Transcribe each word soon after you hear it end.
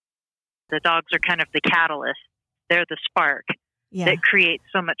The dogs are kind of the catalyst. They're the spark that creates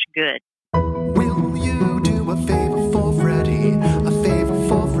so much good. Will you do a favor for Freddie? A favor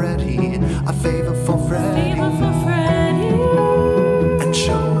for Freddie? A favor for Freddie? And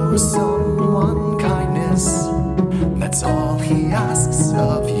show someone kindness. That's all he asks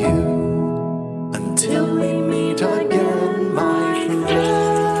of you. Until we meet again, my friend.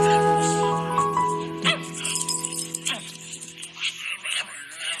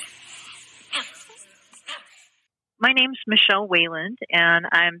 My name's Michele Wayland, and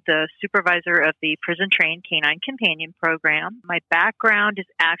I'm the supervisor of the Prison Trained Canine Companion Program. My background is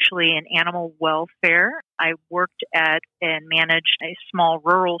actually in animal welfare. I worked at and managed a small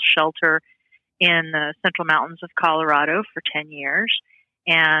rural shelter in the Central Mountains of Colorado for 10 years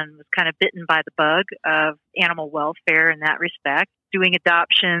and was kind of bitten by the bug of animal welfare in that respect, doing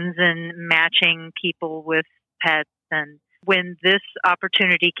adoptions and matching people with pets. And when this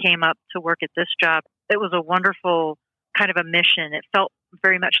opportunity came up to work at this job, it was a wonderful kind of a mission. It felt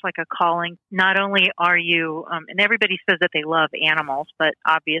very much like a calling. Not only are you, and everybody says that they love animals, but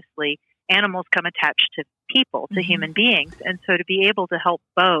obviously animals come attached to people, to human beings. And so to be able to help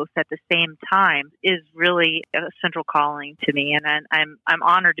both at the same time is really a central calling to me. And I'm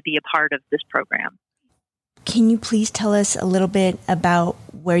honored to be a part of this program. Can you please tell us a little bit about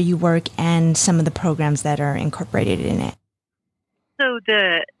where you work and some of the programs that are incorporated in it? So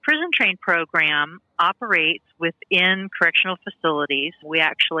the Prison Train program operates within correctional facilities. We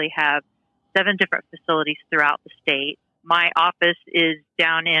actually have 7 different facilities throughout the state. My office is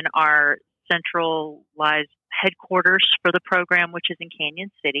down in our centralized headquarters for the program, which is in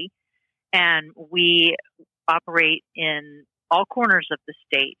Canyon City. And we operate in all corners of the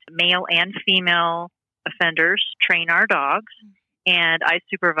state. Male and female offenders train our dogs, and I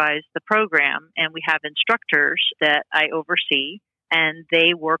supervise the program. And we have instructors that I oversee, and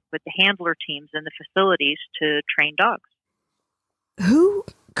they work with the handler teams in the facilities to train dogs. Who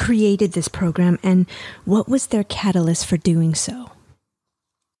created this program, and what was their catalyst for doing so?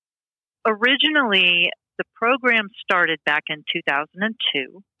 Originally, the program started back in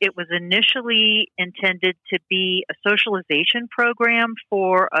 2002. It was initially intended to be a socialization program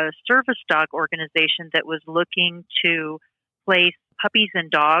for a service dog organization that was looking to place puppies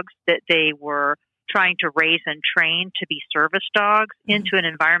and dogs that they were trying to raise and train to be service dogs into an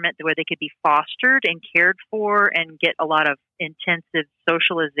environment where they could be fostered and cared for and get a lot of intensive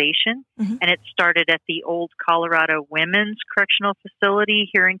socialization. And it started at the old Colorado Women's Correctional Facility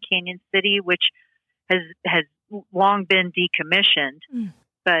here in Canyon City, which has long been decommissioned.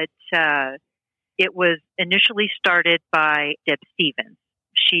 But it was initially started by Deb Stevens.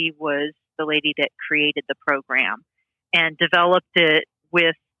 She was the lady that created the program and developed it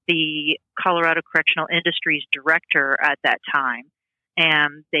with the Colorado Correctional Industries director at that time.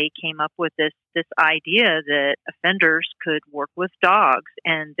 And they came up with this idea that offenders could work with dogs,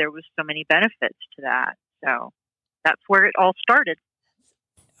 and there was so many benefits to that. So that's where it all started.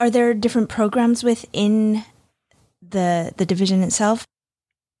 Are there different programs within the division itself?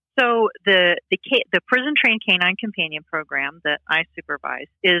 So the Prison Trained Canine Companion program that I supervise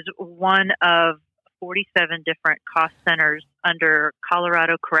is one of 47 different cost centers under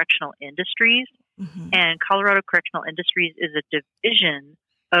Colorado Correctional Industries. And Colorado Correctional Industries is a division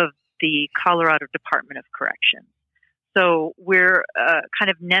of the Colorado Department of Corrections. So we're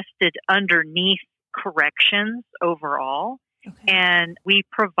kind of nested underneath corrections overall. And we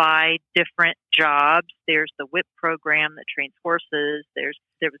provide different jobs. There's the WHIP program that trains horses. There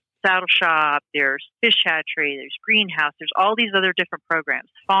was saddle shop. There's fish hatchery. There's greenhouse. There's all these other different programs,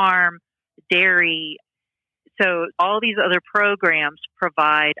 farm, dairy. So all these other programs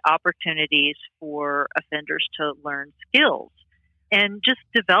provide opportunities for offenders to learn skills and just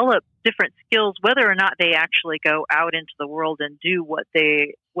develop different skills, whether or not they actually go out into the world and do what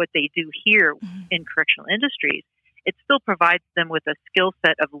they do here in correctional industries. It still provides them with a skill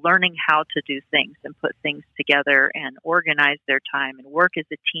set of learning how to do things and put things together and organize their time and work as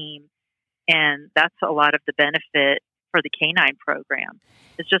a team. And that's a lot of the benefit for the canine program.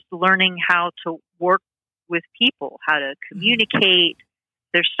 It's just learning how to work with people, how to communicate.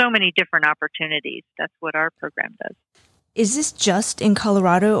 There's so many different opportunities. That's what our program does. Is this just in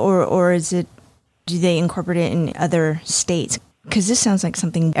Colorado, or do they incorporate it in other states? Because this sounds like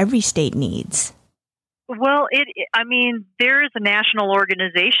something every state needs. Well, there is a national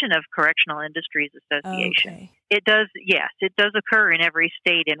organization of Correctional Industries Association. Okay. It does occur in every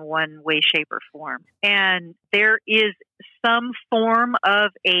state in one way, shape, or form. And there is some form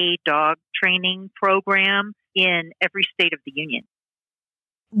of a dog training program in every state of the union.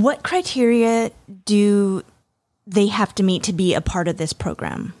 What criteria do they have to meet to be a part of this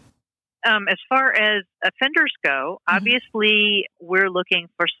program? As far as offenders go, obviously we're looking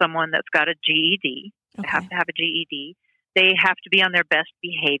for someone that's got a GED. They have to have a GED. They have to be on their best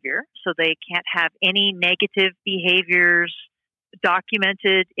behavior, so they can't have any negative behaviors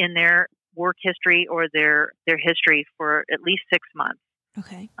documented in their work history or their history for at least 6 months.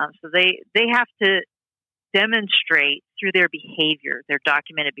 Okay. So they have to demonstrate through their behavior, their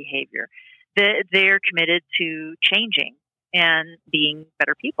documented behavior, that they're committed to changing and being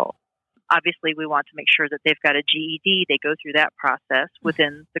better people. Obviously, we want to make sure that they've got a GED. They go through that process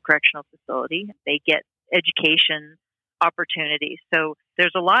within the correctional facility. They get education opportunities. So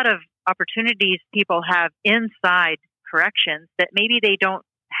there's a lot of opportunities people have inside corrections that maybe they don't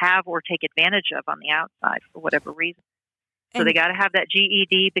have or take advantage of on the outside for whatever reason. So they got to have that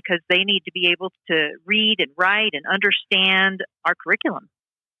GED because they need to be able to read and write and understand our curriculum.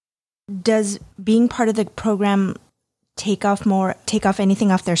 Does being part of the program take off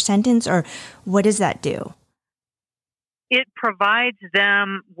anything off their sentence, or what does that do? It provides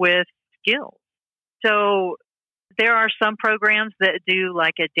them with skills. So there are some programs that do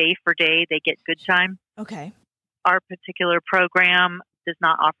like a day for day, they get good time. Okay. Our particular program does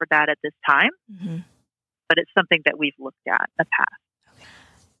not offer that at this time, but it's something that we've looked at in the past.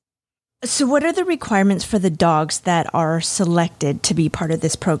 So what are the requirements for the dogs that are selected to be part of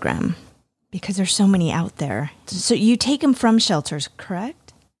this program? Because there's so many out there. So you take them from shelters,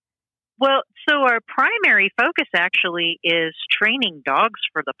 correct? Well, so our primary focus actually is training dogs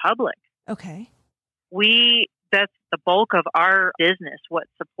for the public. Okay. That's the bulk of our business. What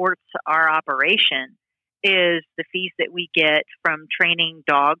supports our operation is the fees that we get from training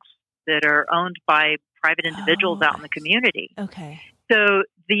dogs that are owned by private individuals out in the community. Okay. So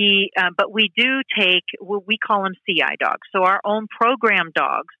but we do take what we call them CI dogs. So our own program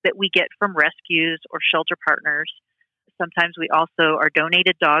dogs that we get from rescues or shelter partners. Sometimes we also are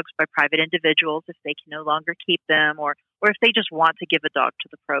donated dogs by private individuals if they can no longer keep them or if they just want to give a dog to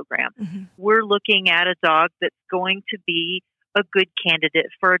the program. We're looking at a dog that's going to be a good candidate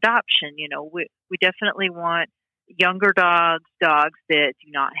for adoption. You know, we definitely want younger dogs that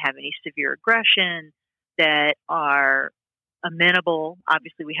do not have any severe aggression, that are amenable.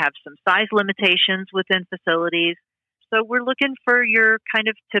 Obviously, we have some size limitations within facilities. So we're looking for your kind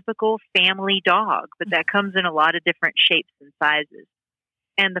of typical family dog, but that comes in a lot of different shapes and sizes.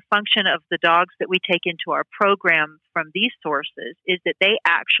 And the function of the dogs that we take into our program from these sources is that they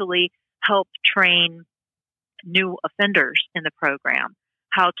actually help train new offenders in the program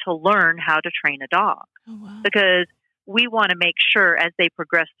how to learn how to train a dog. Oh, wow. Because we want to make sure as they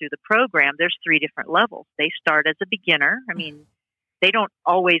progress through the program, there's 3 different levels. They start as a beginner. I mean, they don't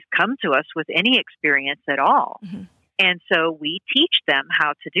always come to us with any experience at all. And so we teach them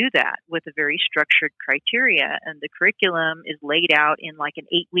how to do that with a very structured criteria. And the curriculum is laid out in like an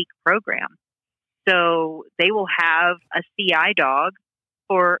 8-week program. So they will have a CI dog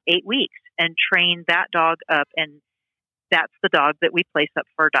for 8 weeks and train that dog up. And that's the dog that we place up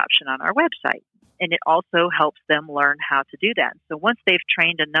for adoption on our website. And it also helps them learn how to do that. So once they've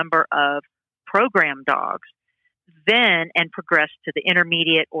trained a number of program dogs, then and progress to the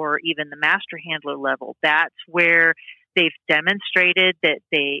intermediate or even the master handler level, that's where they've demonstrated that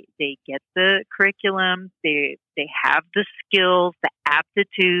they get the curriculum, they have the skills, the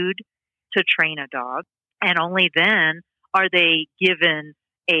aptitude to train a dog, and only then are they given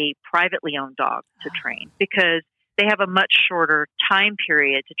a privately owned dog to train, because they have a much shorter time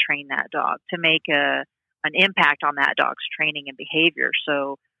period to train that dog, to make an impact on that dog's training and behavior.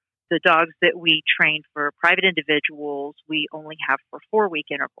 So the dogs that we train for private individuals, we only have for 4-week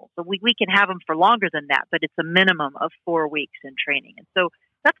intervals. So we can have them for longer than that, but it's a minimum of 4 weeks in training. And so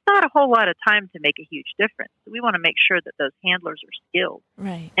that's not a whole lot of time to make a huge difference. So we want to make sure that those handlers are skilled.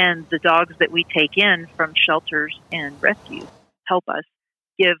 Right. And the dogs that we take in from shelters and rescues help us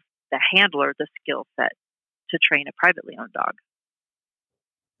give the handler the skill set to train a privately owned dog.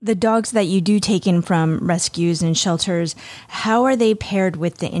 The dogs that you do take in from rescues and shelters, how are they paired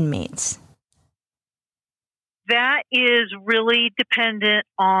with the inmates? That is really dependent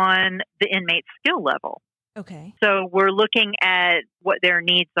on the inmate's skill level. Okay. So we're looking at what their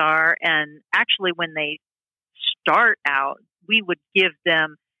needs are. And actually, when they start out, we would give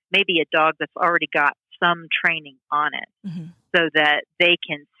them maybe a dog that's already got some training on it so that they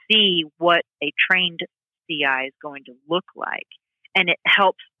can see what a trained CI is going to look like. And it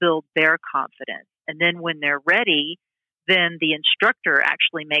helps build their confidence. And then when they're ready, then the instructor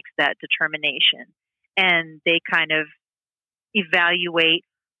actually makes that determination. And they kind of evaluate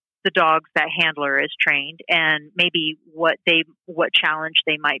the dogs that handler is trained and maybe what challenge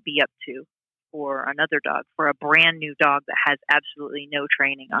they might be up to for another dog, for a brand new dog that has absolutely no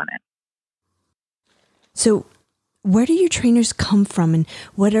training on it. So where do your trainers come from, and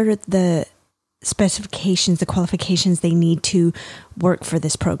what are the specifications, the qualifications they need to work for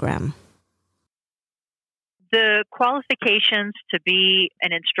this program? The qualifications to be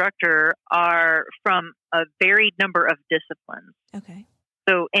an instructor are from a varied number of disciplines. Okay.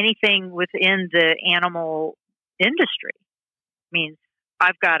 So anything within the animal industry. I mean,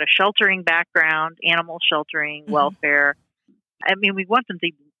 I've got a sheltering background, animal sheltering, welfare. I mean, we want them to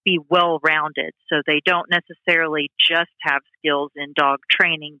be well-rounded, so they don't necessarily just have skills in dog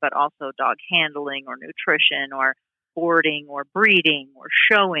training, but also dog handling or nutrition or boarding or breeding or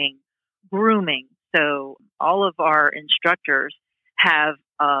showing, grooming. So all of our instructors have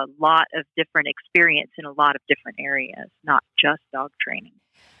a lot of different experience in a lot of different areas, not just dog training.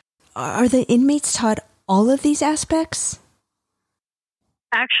 Are the inmates taught all of these aspects?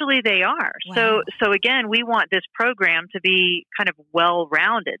 Actually, they are. Wow. So again, we want this program to be kind of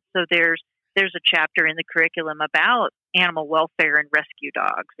well-rounded. So there's a chapter in the curriculum about animal welfare and rescue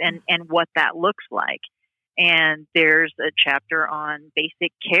dogs and what that looks like. And there's a chapter on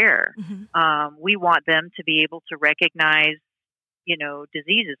basic care. We want them to be able to recognize,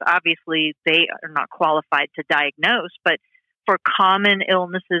 diseases. Obviously, they are not qualified to diagnose, but for common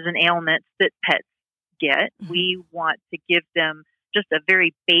illnesses and ailments that pets get, we want to give them just a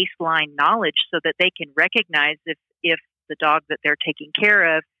very baseline knowledge so that they can recognize if the dog that they're taking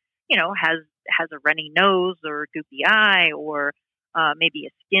care of, has a runny nose or a goopy eye or maybe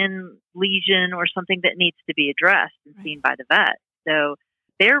a skin lesion or something that needs to be addressed and seen by the vet. So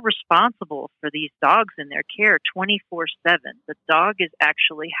they're responsible for these dogs in their care 24/7. The dog is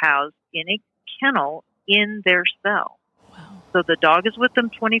actually housed in a kennel in their cell. Wow. So the dog is with them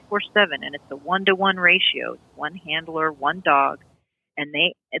 24/7, and it's a 1-to-1 ratio. It's one handler, one dog, and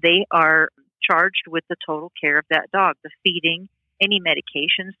they are charged with the total care of that dog, the feeding, any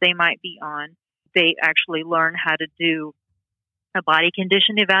medications they might be on. They actually learn how to do a body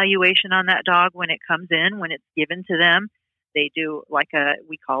condition evaluation on that dog when it comes in, when it's given to them. They do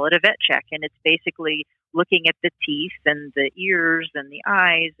we call it a vet check, and it's basically looking at the teeth and the ears and the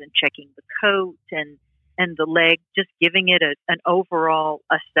eyes and checking the coat and the leg, just giving it an overall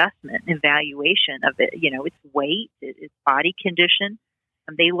assessment, evaluation of it, its weight, its body condition.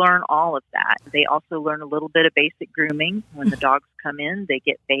 And they learn all of that. They also learn a little bit of basic grooming. When the dogs come in, they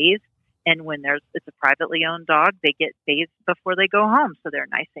get bathed. And when it's a privately owned dog, they get bathed before they go home. So they're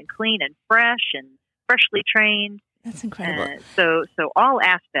nice and clean and fresh and freshly trained. That's incredible. So all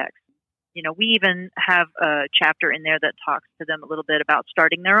aspects. We even have a chapter in there that talks to them a little bit about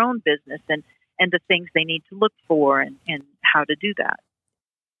starting their own business and the things they need to look for and how to do that.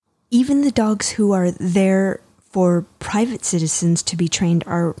 Even the dogs who are there for private citizens to be trained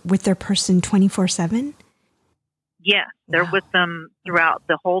are with their person 24/7? Yeah, they're with them throughout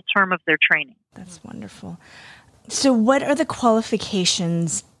the whole term of their training. That's wonderful. So what are the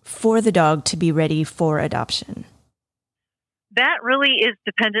qualifications for the dog to be ready for adoption? That really is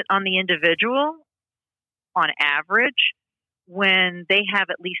dependent on the individual. On average, when they have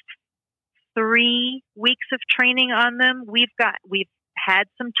at least 3 weeks of training on them, we've had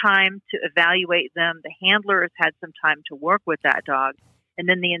some time to evaluate them. The handler has had some time to work with that dog. And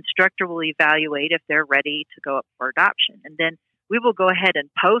then the instructor will evaluate if they're ready to go up for adoption. And then we will go ahead and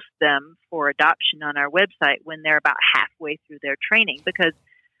post them for adoption on our website when they're about halfway through their training, because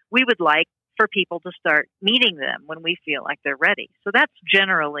we would like for people to start meeting them when we feel like they're ready. So that's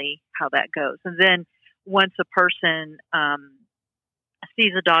generally how that goes. And then once a person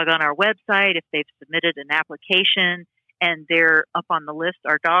sees a dog on our website, if they've submitted an application and they're up on the list,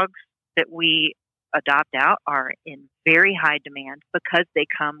 our dogs that we adopt out are in very high demand because they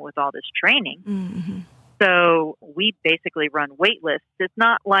come with all this training. So we basically run wait lists. It's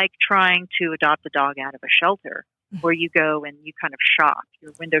not like trying to adopt a dog out of a shelter where you go and you kind of shop.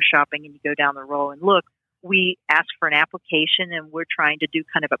 You're window shopping and you go down the row and look. We ask for an application, and we're trying to do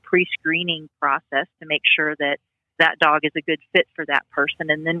kind of a pre-screening process to make sure that that dog is a good fit for that person.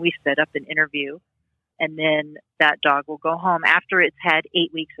 And then we set up an interview, and then that dog will go home after it's had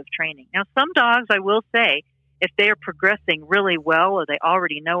 8 weeks of training. Now, some dogs, I will say, if they are progressing really well, or they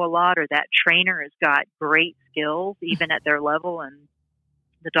already know a lot, or that trainer has got great skills, even at their level, and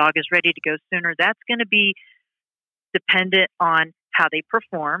the dog is ready to go sooner, that's going to be dependent on how they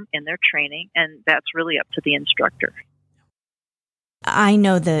perform in their training, and that's really up to the instructor. I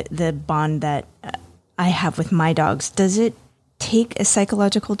know the bond that I have with my dogs. Does it take a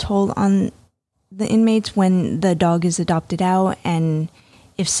psychological toll on the inmates when the dog is adopted out? And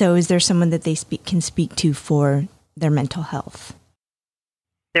if so, is there someone that they can speak to for their mental health?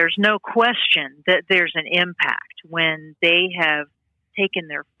 There's no question that there's an impact when they have taken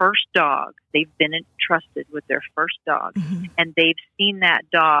their first dog. They've been entrusted with their first dog, and they've seen that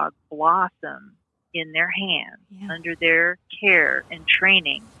dog blossom in their hands under their care and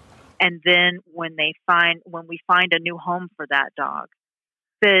training. And then when we find a new home for that dog,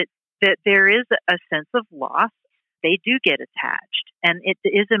 that there is a sense of loss. They do get attached, and it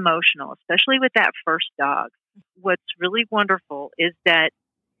is emotional, especially with that first dog. What's really wonderful is that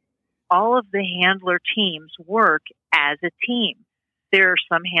all of the handler teams work as a team. There are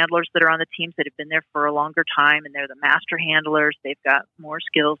some handlers that are on the teams that have been there for a longer time, and they're the master handlers. They've got more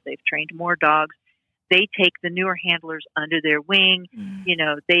skills. They've trained more dogs. They take the newer handlers under their wing. You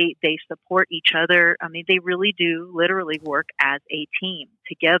know, they support each other. I mean, they really do literally work as a team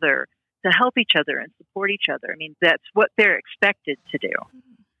together to help each other and support each other. I mean, that's what they're expected to do.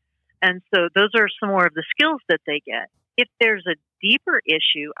 And so those are some more of the skills that they get. If there's a deeper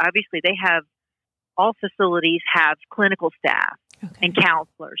issue, obviously all facilities have clinical staff and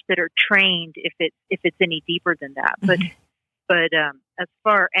counselors that are trained if it's any deeper than that. But as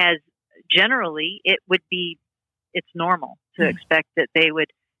far as generally, it's normal to expect that they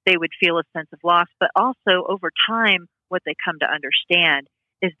would feel a sense of loss. But also over time, what they come to understand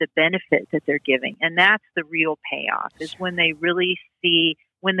is the benefit that they're giving. And that's the real payoff, is when they really see,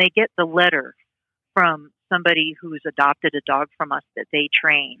 when they get the letter from somebody who's adopted a dog from us that they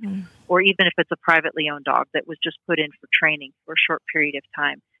train, or even if it's a privately owned dog that was just put in for training for a short period of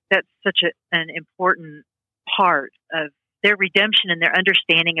time. That's such an important part of their redemption and their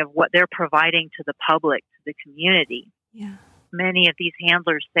understanding of what they're providing to the public, to the community. Yeah. Many of these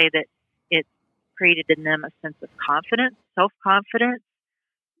handlers say that it's created in them a sense of confidence, self-confidence.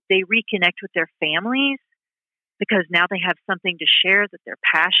 They reconnect with their families because now they have something to share that they're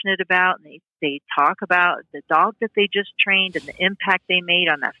passionate about, and they talk about the dog that they just trained and the impact they made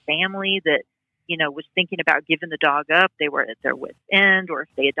on that family that, you know, was thinking about giving the dog up. They were at their wit's end, or if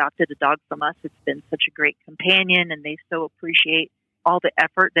they adopted a dog from us, it's been such a great companion, and they so appreciate all the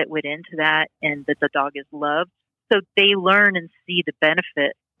effort that went into that and that the dog is loved. So they learn and see the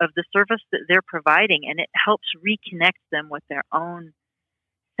benefit of the service that they're providing, and it helps reconnect them with their own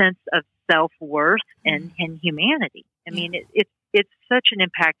sense of self-worth and humanity. I mean, it's such an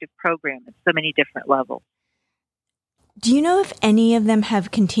impactful program at so many different levels. Do you know if any of them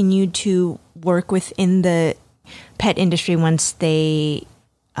have continued to work within the pet industry once they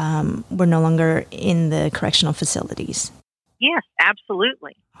were no longer in the correctional facilities? Yes,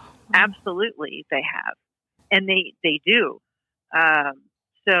 absolutely. Absolutely, they have. And they do.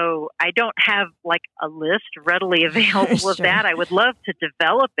 So I don't have like a list readily available of that. I would love to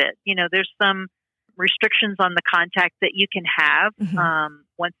develop it. You know, there's some restrictions on the contact that you can have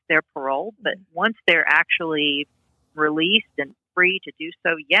once they're paroled, but once they're actually released and free to do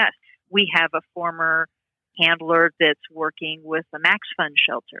so, yes. We have a former handler that's working with the Max Fund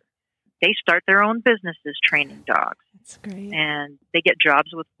shelter. They start their own businesses training dogs. That's great. And they get jobs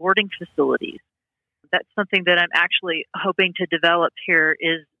with boarding facilities. That's something that I'm actually hoping to develop here,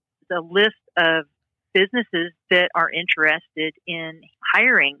 is the list of businesses that are interested in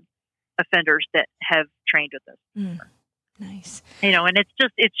hiring offenders that have trained with us. Nice. You know, and it's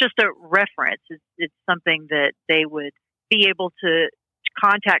just a reference. It's something that they would be able to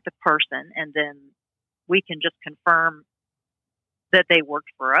contact a person, and then we can just confirm that they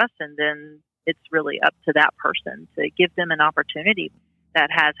worked for us, and then it's really up to that person to give them an opportunity. That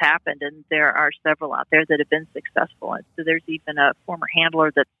has happened, and there are several out there that have been successful. And so there's even a former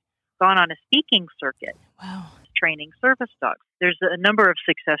handler that's gone on a speaking circuit, training service dogs. There's a number of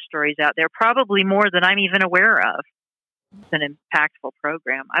success stories out there, probably more than I'm even aware of. It's an impactful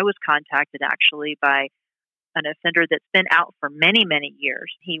program. I was contacted actually by an offender that's been out for many, many years.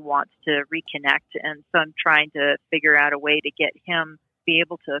 He wants to reconnect, and so I'm trying to figure out a way to get him be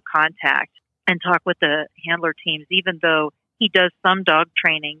able to contact and talk with the handler teams, even though he does some dog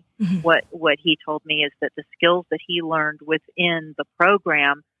training. What he told me is that the skills that he learned within the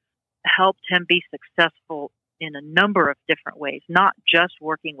program helped him be successful in a number of different ways, not just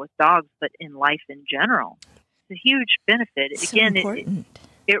working with dogs, but in life in general. It's a huge benefit. So again, important.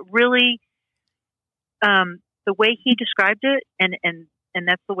 It really, the way he described it, and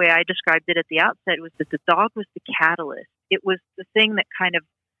that's the way I described it at the outset, was that the dog was the catalyst. It was the thing that kind of,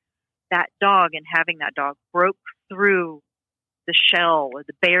 that dog and having that dog broke through the shell or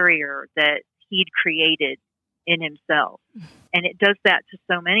the barrier that he'd created in himself. And it does that to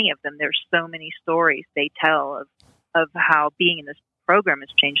so many of them. There's so many stories they tell of how being in this program has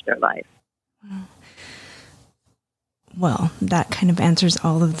changed their life. Well, that kind of answers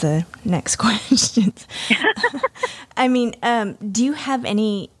all of the next questions. I mean, do you have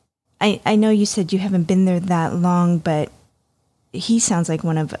any, I know you said you haven't been there that long, but he sounds like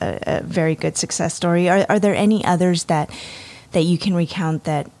one of a very good success story. Are there any others that you can recount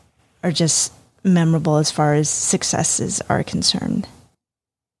that are just memorable as far as successes are concerned?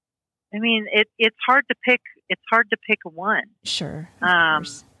 I mean, it's hard to pick. It's hard to pick one. Sure.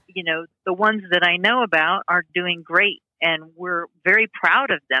 The ones that I know about are doing great, and we're very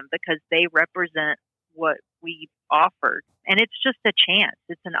proud of them because they represent what we offered. And it's just a chance.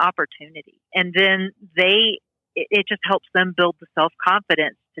 It's an opportunity. And then it just helps them build the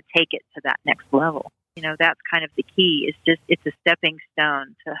self-confidence to take it to that next level. That's kind of the key. It's a stepping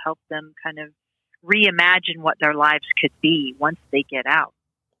stone to help them kind of reimagine what their lives could be once they get out.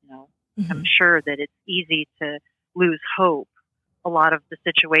 Mm-hmm. I'm sure that it's easy to lose hope. A lot of the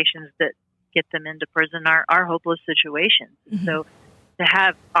situations that get them into prison are hopeless situations. Mm-hmm. So to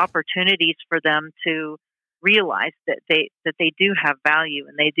have opportunities for them to realize that they do have value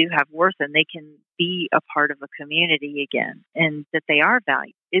and they do have worth and they can be a part of a community again and that they are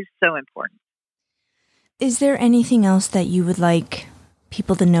valued is so important. Is there anything else that you would like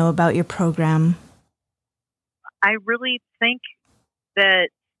people to know about your program? I really think that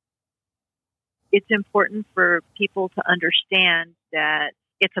it's important for people to understand that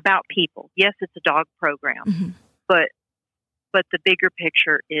it's about people. Yes, it's a dog program, mm-hmm. but the bigger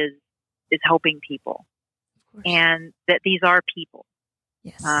picture is helping people, and that these are people.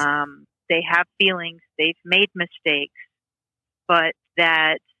 Yes. They have feelings, they've made mistakes, but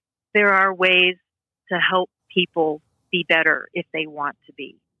that there are ways to help people be better if they want to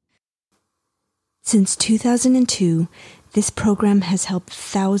be. Since 2002, this program has helped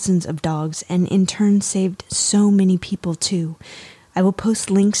thousands of dogs and in turn saved so many people too. I will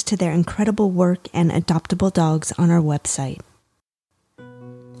post links to their incredible work and adoptable dogs on our website.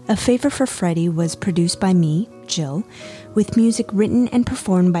 A Favor for Freddie was produced by me, Jill, with music written and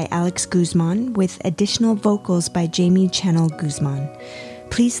performed by Alex Guzman, with additional vocals by Jamie Channel Guzman.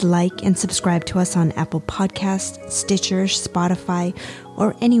 Please like and subscribe to us on Apple Podcasts, Stitcher, Spotify,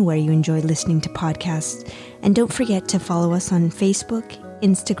 or anywhere you enjoy listening to podcasts. And don't forget to follow us on Facebook,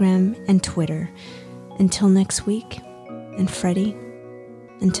 Instagram, and Twitter. Until next week, and Freddie,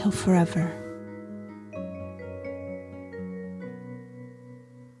 until forever.